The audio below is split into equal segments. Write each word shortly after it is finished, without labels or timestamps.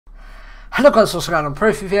Hello guys, what's going on?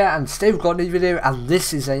 Proof here, and today we've got a new video, and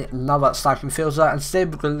this is another sniping filter, and today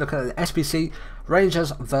we're going to look at the SBC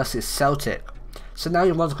Rangers versus Celtic. So now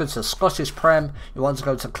you want to go to the Scottish Prem, you want to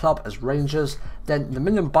go to club as Rangers, then the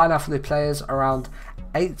minimum buy now for the players around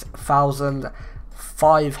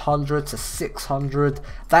 8,500 to 600.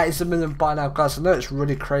 That is the minimum buy now, guys. I know it's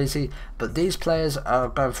really crazy, but these players are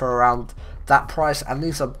going for around that price, and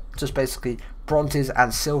these are just basically bronzes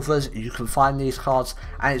and silvers. You can find these cards,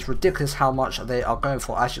 and it's ridiculous how much they are going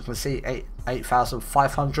for. As you can see,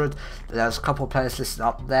 8,500. There's a couple of players listed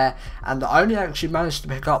up there, and I only actually managed to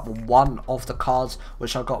pick up one of the cards,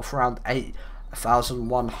 which I got for around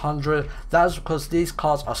 8,100. That is because these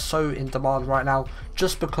cards are so in demand right now,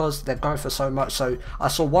 just because they're going for so much. So I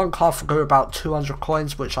saw one card for go about 200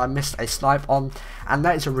 coins, which I missed a snipe on, and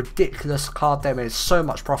that is a ridiculous card. They made so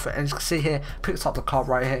much profit, and you can see here, picked up the card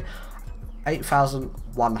right here,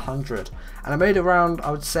 8,100, and I made around, I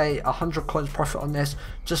would say, 100 coins profit on this,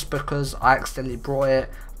 just because I accidentally brought it.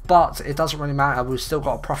 But it doesn't really matter, we've still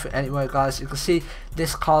got a profit anyway, guys. You can see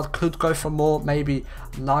this card could go for more, maybe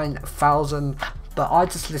 9,000, but I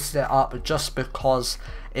just listed it up just because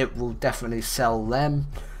it will definitely sell them.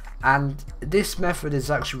 And this method is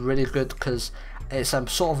actually really good because it's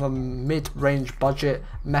sort of a mid-range budget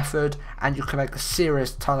method, and you can make a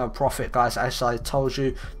serious ton of profit, guys. As I told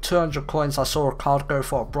you, 200 coins, I saw a card go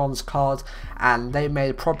for a bronze card, and they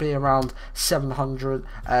made probably around 7k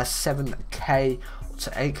to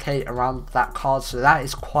 8k around that card. So that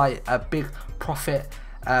is quite a big profit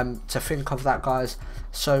to think of that, guys.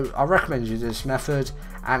 So I recommend you this method,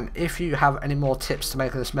 and if you have any more tips to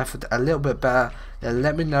make this method a little bit better, then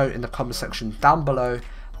let me know in the comment section down below.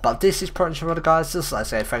 But this is pretty much it, guys. Just like I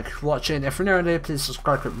say, thank you for watching. If you're new here, please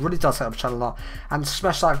subscribe. It really does help the channel a lot. And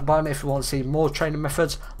smash the like button if you want to see more training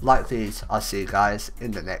methods like these. I'll see you guys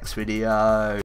in the next video.